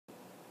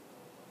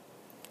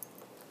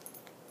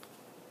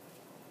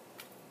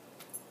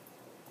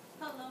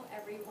Hello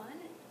everyone.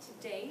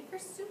 Today for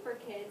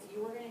Superkids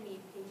you are going to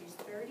need pages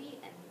 30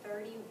 and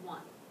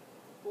 31.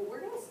 What we're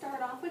going to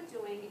start off with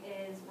doing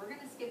is we're going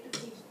to skip to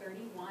page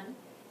 31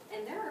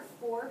 and there are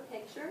 4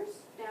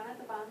 pictures down at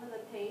the bottom of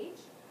the page.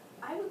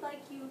 I would like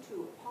you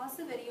to pause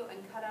the video and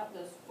cut out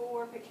those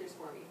 4 pictures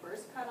for me.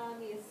 First cut on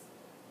these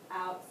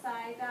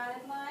outside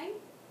dotted line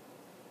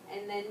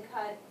and then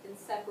cut and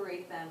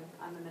separate them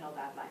on the middle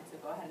dotted line. So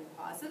go ahead and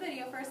pause the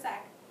video for a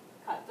sec.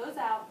 Cut those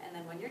out, and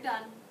then when you're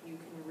done, you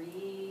can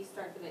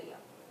restart the video.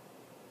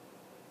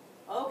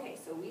 Okay,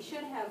 so we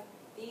should have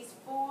these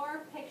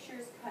 4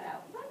 pictures cut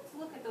out. Let's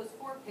look at those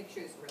 4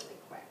 pictures really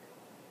quick.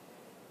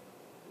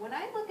 When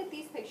I look at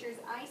these pictures,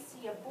 I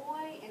see a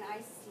boy and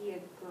I see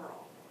a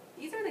girl.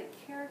 These are the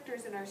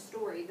characters in our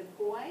story. The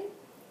boy,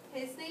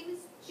 his name is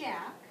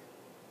Jack,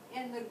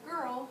 and the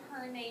girl,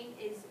 her name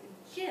is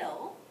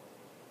Jill,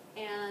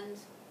 and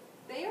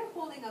they are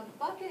holding a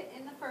bucket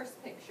in the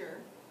first picture.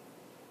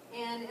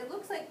 And it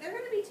looks like they're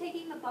going to be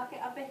taking the bucket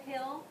up a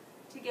hill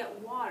to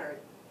get water.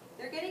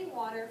 They're getting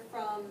water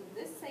from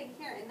this thing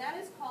here, and that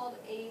is called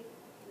a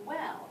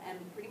well. And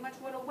pretty much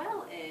what a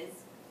well is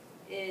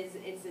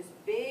it's this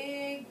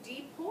big,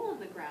 deep hole in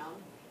the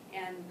ground,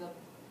 and the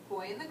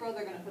boy and the girl,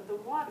 they're going to put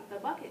the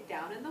bucket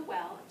down in the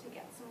well to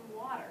get some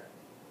water.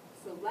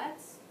 So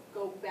let's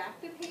go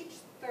back to page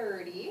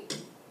 30.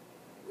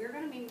 We're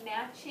going to be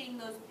matching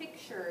those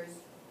pictures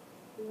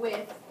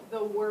with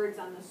the words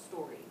on the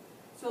story.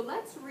 So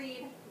let's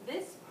read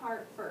this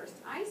part first.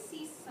 I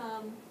see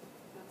some,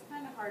 that's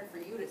kind of hard for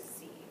you to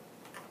see.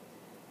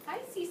 I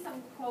see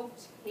some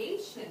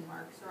quotation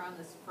marks around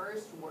this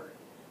first word.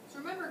 So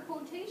remember,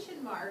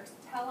 quotation marks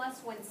tell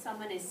us when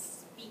someone is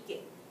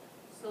speaking.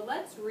 So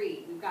let's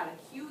read. We've got a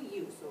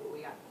QU, so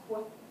we got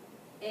quick.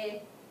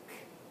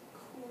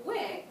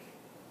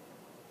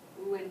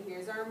 Ooh, and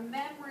here's our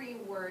memory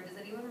word. Does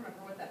anyone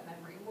remember what that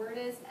memory word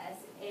is?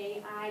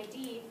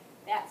 S-A-I-D.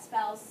 That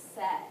spells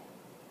said.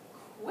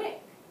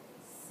 Quick,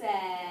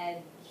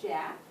 said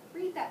Jack.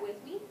 Read that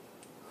with me.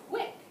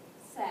 Quick,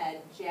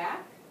 said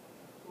Jack.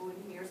 Oh,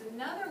 and here's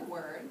another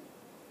word.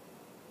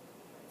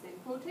 It's in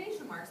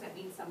quotation marks. That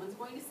means someone's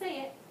going to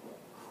say it.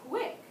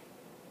 Quick,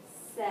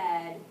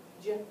 said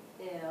Jill.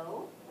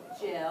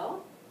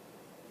 Jill.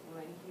 Oh,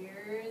 and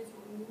here's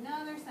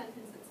another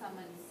sentence that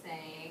someone's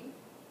saying.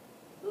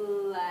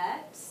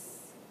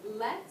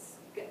 Let's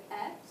get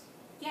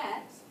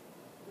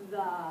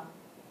the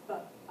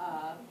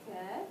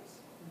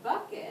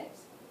bucket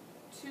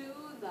to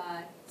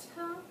the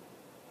top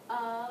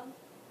of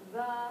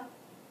the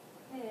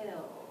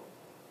hill. All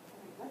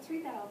right, let's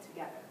read that all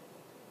together.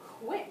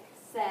 Quick,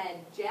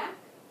 said Jack.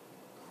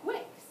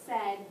 Quick,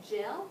 said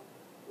Jill.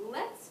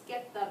 Let's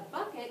get the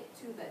bucket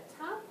to the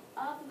top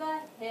of the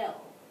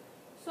hill.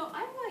 So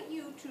I want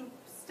you to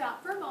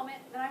stop for a moment,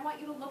 then I want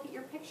you to look at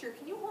your picture.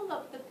 Can you hold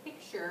up the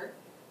picture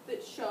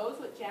that shows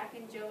what Jack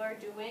and Jill are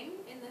doing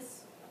in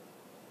this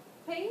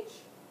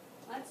page?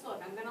 Let's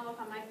look. I'm going to look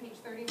on my page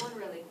 31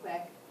 really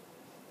quick.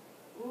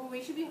 Ooh,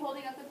 we should be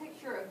holding up the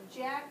picture of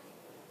Jack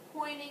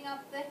pointing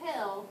up the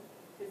hill,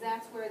 because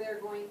that's where they're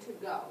going to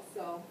go.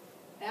 So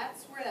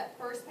that's where that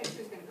first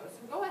picture is going to go.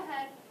 So go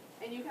ahead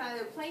and you can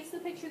either place the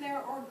picture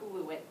there or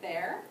glue it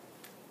there.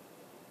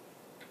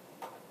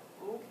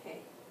 Okay,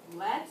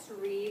 let's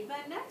read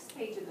the next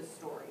page of the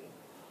story.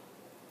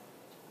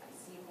 I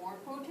see more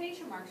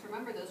quotation marks.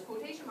 Remember, those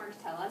quotation marks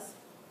tell us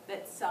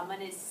that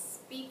someone is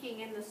speaking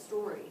in the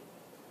story.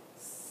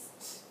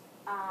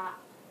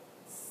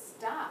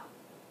 Stop,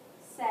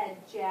 said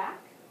Jack.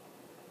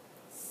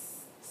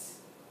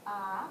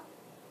 Stop,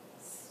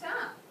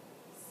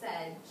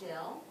 said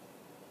Jill.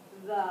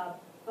 The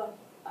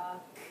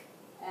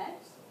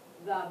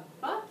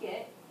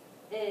bucket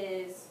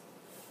is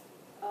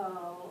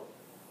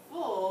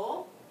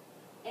full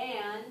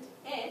and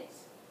it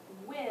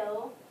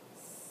will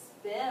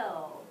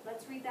spill.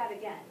 Let's read that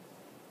again.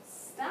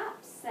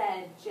 Stop,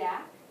 said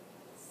Jack.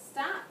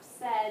 Stop,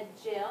 said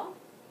Jill.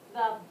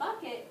 The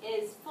bucket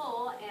is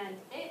full and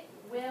it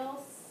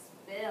will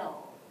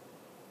spill.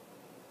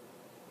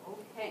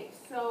 Okay,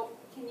 so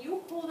can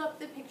you hold up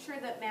the picture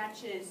that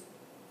matches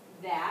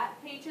that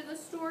page of the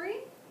story?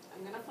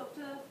 I'm going to flip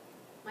to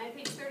my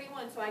page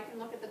 31 so I can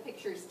look at the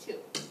pictures too.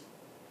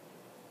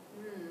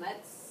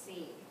 Let's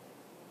see.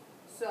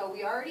 So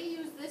we already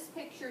used this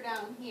picture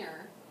down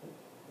here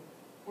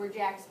where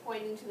Jack's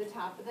pointing to the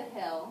top of the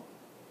hill.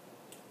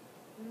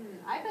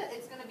 I bet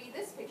it's going to be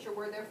this picture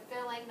where they're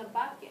filling the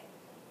bucket.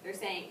 They're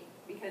saying,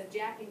 because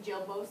Jack and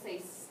Jill both say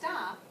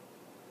stop,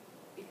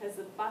 because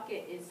the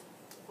bucket is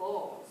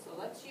full. So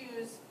let's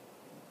use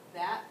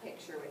that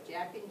picture with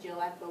Jack and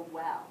Jill at the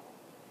well.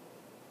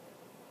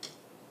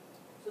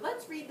 So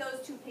let's read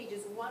those 2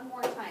 pages one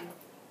more time.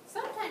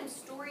 Sometimes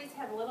stories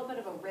have a little bit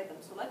of a rhythm,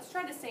 so let's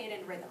try to say it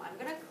in rhythm. I'm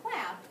going to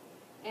clap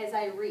as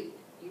I read.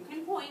 You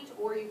can point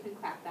or you can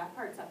clap. That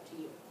part's up to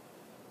you.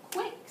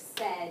 Quick,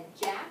 said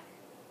Jack.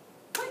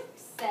 Quick,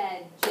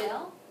 said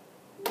Jill.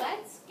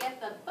 Let's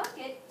get the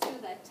bucket to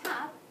the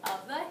top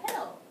of the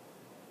hill.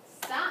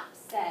 Stop,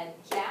 said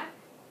Jack.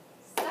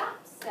 Stop,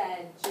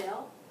 said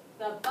Jill.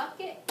 The bucket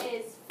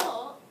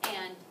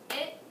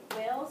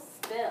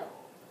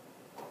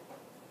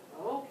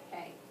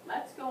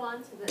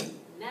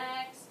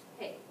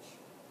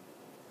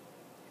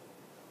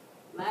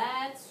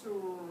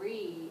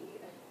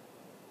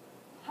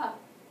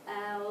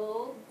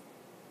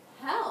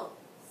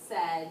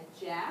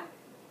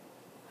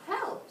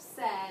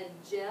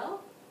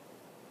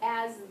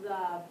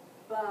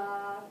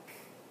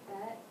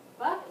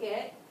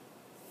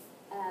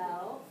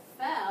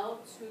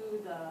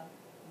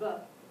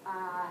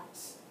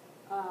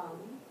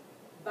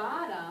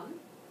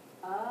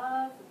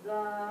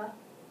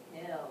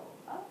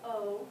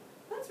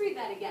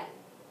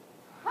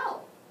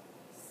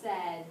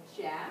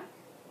said Jack.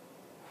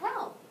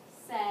 Help,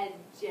 said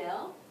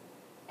Jill,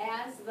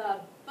 as the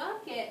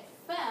bucket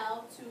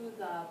fell to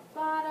the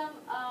bottom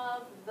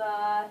of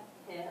the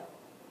hill.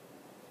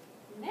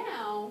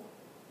 Now,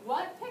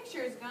 what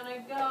picture is going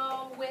to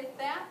go with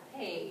that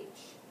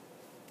page?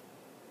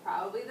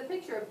 Probably the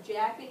picture of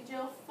Jack and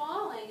Jill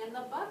falling and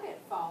the bucket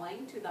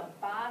falling to the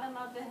bottom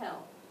of the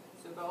hill.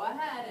 So go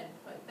ahead and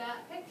put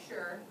that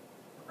picture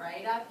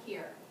right up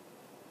here.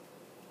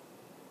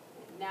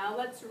 And now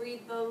let's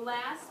read the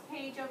last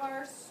page of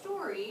our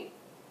story.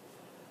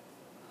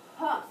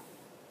 Puff,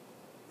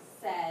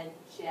 said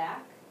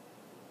Jack.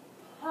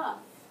 Puff,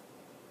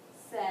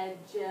 said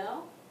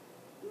Jill.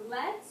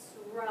 Let's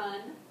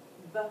run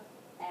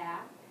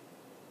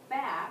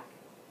back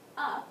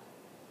up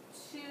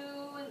to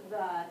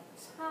the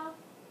top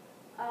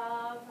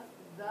of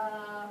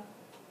the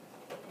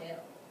hill.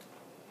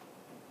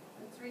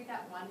 Let's read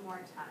that one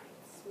more time.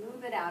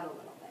 Smooth it out a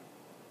little bit.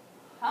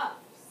 Puff,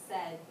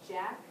 said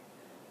Jack.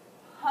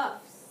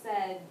 Puff,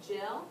 said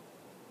Jill.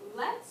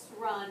 Let's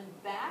run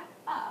back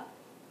up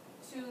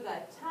to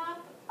the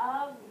top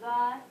of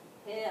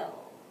the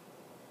hill.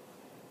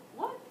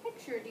 What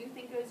picture do you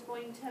think is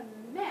going to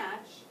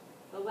match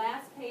the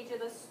last page of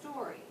the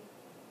story?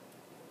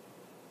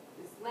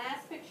 This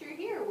last picture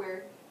here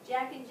where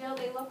Jack and Jill,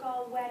 they look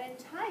all wet and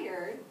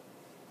tired,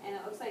 and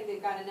it looks like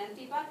they've got an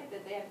empty bucket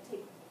that they have to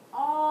take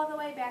all the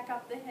way back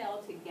up the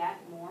hill to get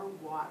more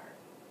water.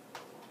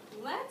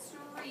 Let's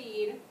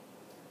read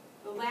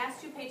the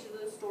last 2 pages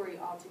of the story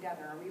all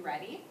together. Are we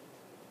ready?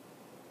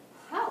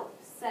 Help,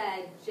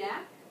 said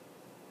Jack.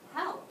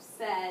 Help,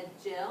 said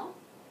Jill,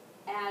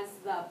 as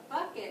the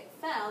bucket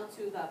fell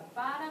to the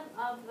bottom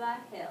of the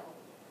hill.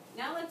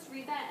 Now let's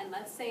read that and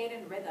let's say it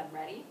in rhythm.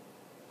 Ready?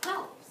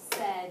 Help,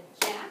 said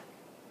Jack.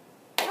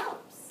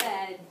 Help,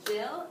 said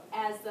Jill,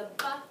 as the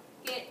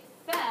bucket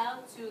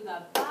fell to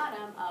the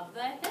bottom of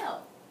the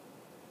hill.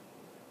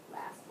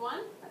 Last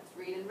one. Let's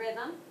read in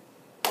rhythm.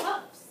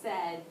 Puff,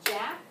 said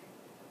Jack.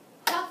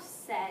 Puff,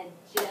 said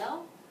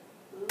Jill.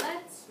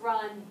 Let's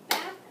run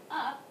back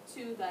up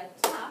to the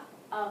top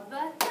of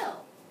the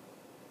hill.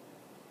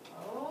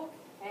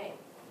 Okay.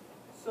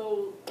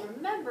 So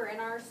remember, in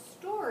our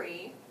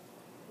story,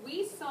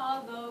 we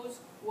saw those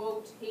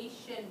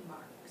quotation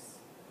marks.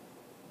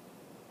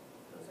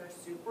 Those are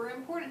super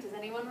important. Does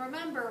anyone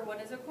remember, what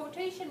does a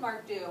quotation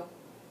mark do?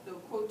 The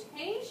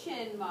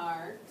quotation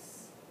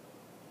marks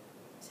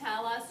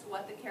tell us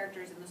what the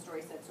characters in the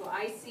story said. So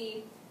I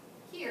see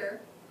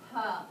here,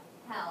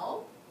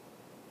 help,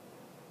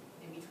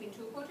 in between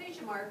 2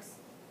 quotation marks,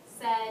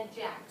 said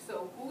Jack.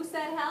 So who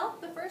said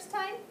help the first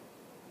time?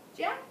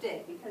 Jack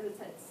did, because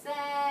it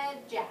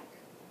said Jack.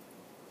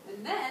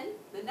 And then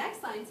the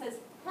next line says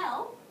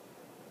help,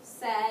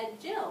 said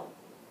Jill.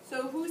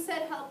 So who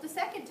said help the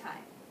second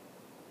time?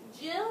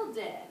 Jill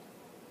did.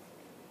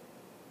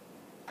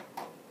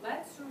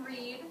 Let's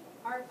read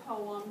our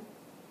poem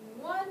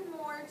one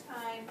more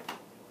time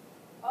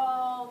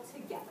all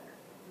together.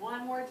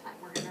 One more time.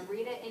 We're going to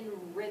read it in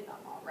rhythm,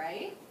 all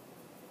right?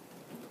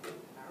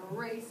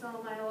 Erase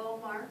all my little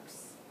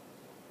marks.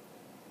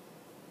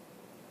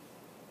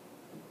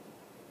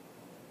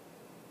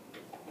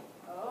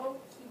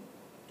 Okie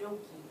dokie.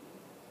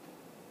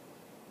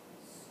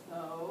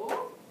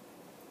 So,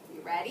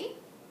 you ready?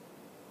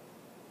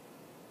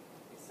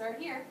 Start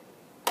here.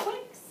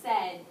 Quick,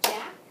 said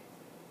Jack.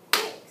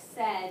 Quick,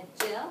 said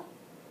Jill.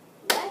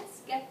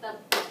 Let's get the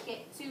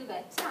bucket to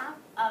the top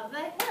of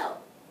the hill.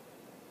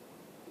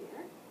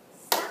 Here.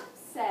 Stop,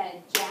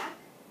 said Jack.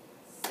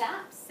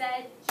 Stop,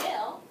 said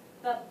Jill.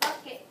 The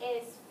bucket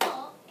is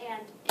full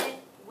and it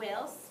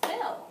will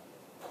spill.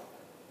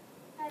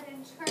 Head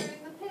and turn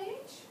the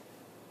page.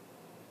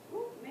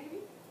 Ooh, maybe.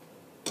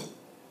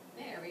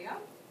 There we go.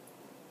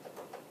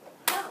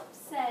 Help,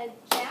 said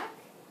Jack.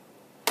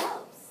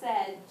 Help,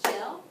 said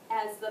Jill,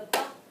 as the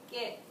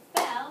bucket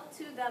fell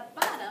to the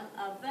bottom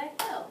of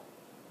the hill.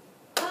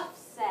 Puff,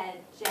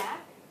 said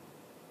Jack.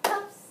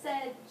 Puff,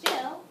 said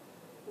Jill.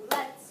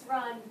 Let's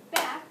run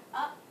back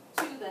up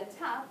to the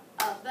top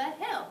of the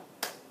hill.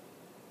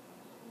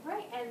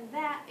 Right, and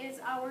that is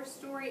our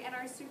story and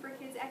our Super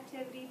Kids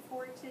activity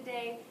for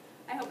today.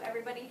 I hope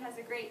everybody has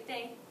a great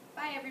day.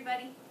 Bye,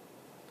 everybody.